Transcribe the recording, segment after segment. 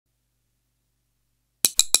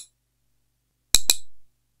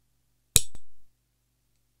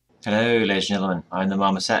Hello, ladies and gentlemen. I'm the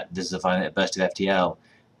Marmoset. This is the final burst of FTL.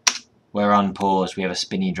 We're unpaused. We have a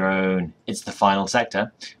spinny drone. It's the final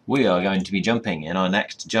sector. We are going to be jumping in our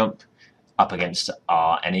next jump up against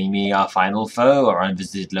our enemy, our final foe. Our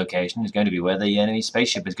unvisited location is going to be where the enemy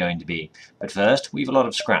spaceship is going to be. But first, we have a lot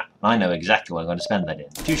of scrap. I know exactly what I'm going to spend that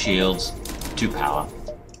in. 2 shields, 2 power.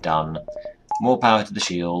 Done. More power to the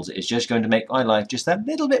shields. It's just going to make my life just that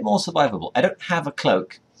little bit more survivable. I don't have a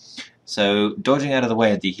cloak, so dodging out of the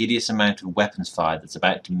way of the hideous amount of weapons fire that's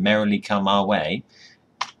about to merrily come our way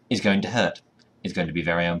is going to hurt. It's going to be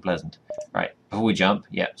very unpleasant. Right, before we jump,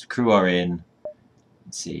 so crew are in.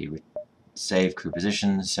 Let's see, we save crew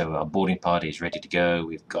positions, so our boarding party is ready to go.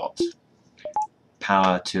 We've got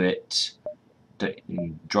power to it.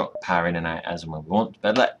 Drop power in and out as and when we want,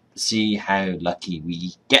 but let's see how lucky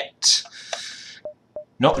we get.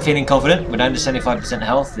 Not feeling confident. We're down to 75%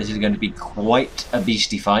 health. This is going to be quite a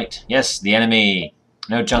beastie fight. Yes, the enemy.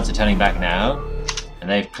 No chance of turning back now. And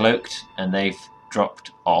they've cloaked and they've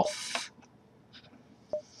dropped off.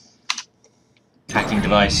 Hacking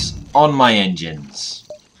device on my engines.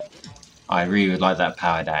 I really would like that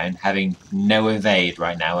power down. Having no evade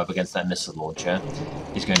right now up against that missile launcher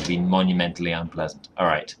is going to be monumentally unpleasant.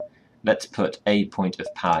 Alright, let's put a point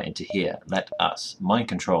of power into here. Let us mind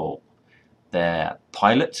control their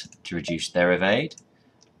pilot to reduce their evade.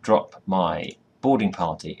 Drop my boarding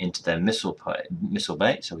party into their missile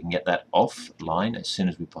bay so we can get that offline as soon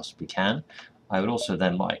as we possibly can. I would also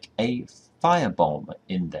then like a firebomb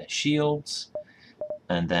in their shields,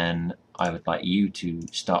 and then I would like you to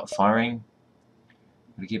start firing.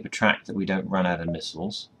 We keep a track that we don't run out of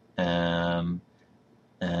missiles, and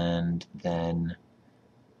then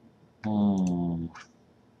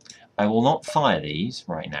I will not fire these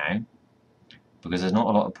right now, because there's not a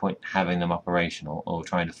lot of point having them operational or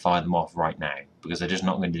trying to fire them off right now, because they're just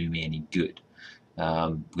not going to do me any good,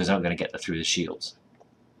 because I'm not going to get through the shields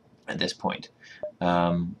at this point.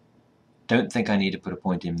 Don't think I need to put a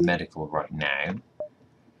point in medical right now,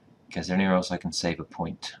 because anywhere else I can save a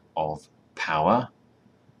point of power.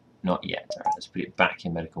 Not yet. Alright, let's put it back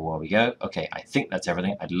in medical while we go. Okay, I think that's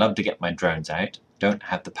everything. I'd love to get my drones out. Don't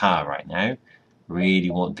have the power right now. Really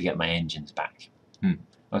want to get my engines back.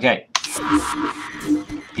 Okay.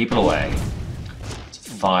 People away.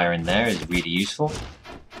 Fire in there is really useful.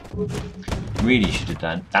 Really should have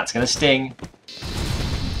done. That's going to sting.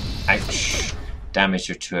 Ouch. Damage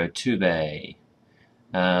to 202 bay.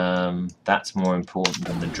 That's more important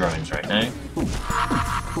than the drones right now.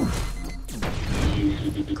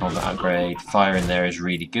 Combat upgrade. Fire in there is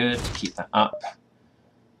really good. Keep that up.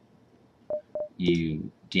 You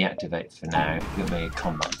deactivate for now. Get me a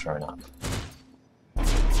combat drone up.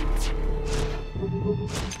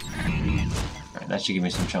 Right, that should give me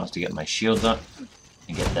some chance to get my shields up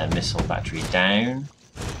and get their missile battery down.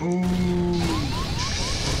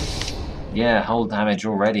 Yeah, hull damage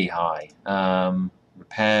already high.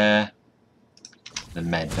 Repair the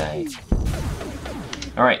med bay.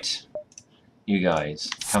 Alright, you guys,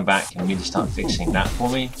 come back and you need to start fixing that for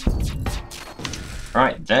me.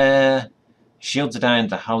 Alright, there. Shields are down,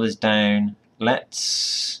 the hull is down.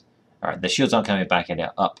 Let's... Alright, the shields aren't coming back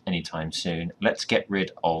up anytime soon. Let's get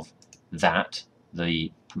rid of that,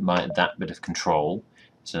 that bit of control,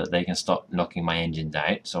 so that they can stop knocking my engines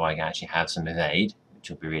out, so I can actually have some evade, which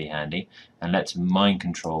will be really handy. And let's mind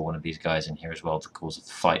control one of these guys in here as well to cause a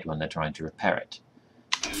fight when they're trying to repair it.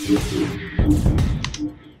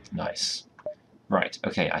 Nice. Right,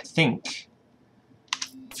 okay, I think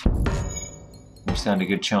we stand a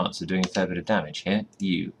good chance of doing a fair bit of damage here.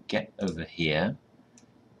 You get over here.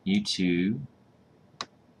 You two,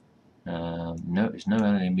 no, there's no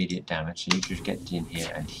immediate damage, so you just get in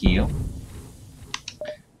here and heal.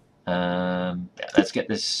 Let's get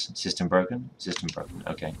this system broken. System broken.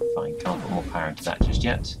 Okay, fine. Can't put more power into that just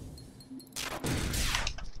yet.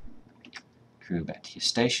 Crew back to your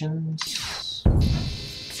stations.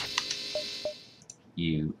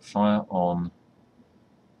 You fire on.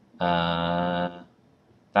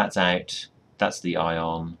 That's out. That's the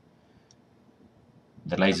ion.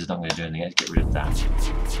 The laser's not going to do anything. Let's get rid of that.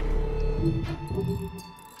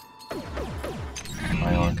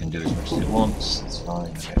 Ion can do as much as it wants. It's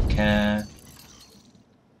fine. I don't care.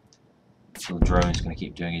 So the drone's going to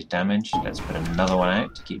keep doing his damage. Let's put another one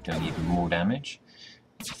out to keep doing even more damage.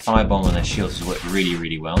 Firebomb on their shields has worked really,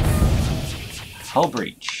 really well. Hull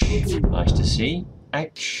breach. Nice to see.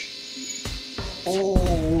 Ouch.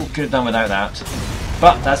 Oh, could have done without that.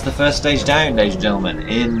 But that's the first stage down, ladies and gentlemen,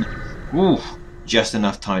 in just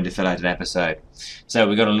enough time to fill out an episode. So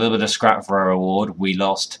we got a little bit of scrap for our reward. We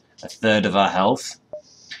lost a third of our health.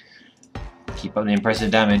 keep up the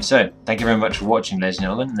impressive damage. So, thank you very much for watching, ladies and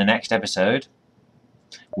gentlemen. In the next episode,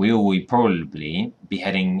 we will probably be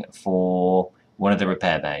heading for one of the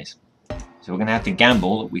repair bays. So we're going to have to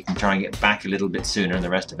gamble that we can try and get back a little bit sooner than the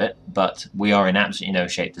rest of it, but we are in absolutely no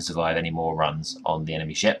shape to survive any more runs on the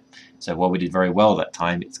enemy ship. So while we did very well that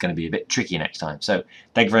time, it's going to be a bit tricky next time. So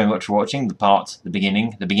thank you very much for watching the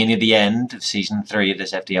beginning of the end of Season 3 of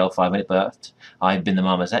this FTL 5-minute burst. I've been the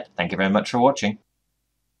Marmoset. Thank you very much for watching.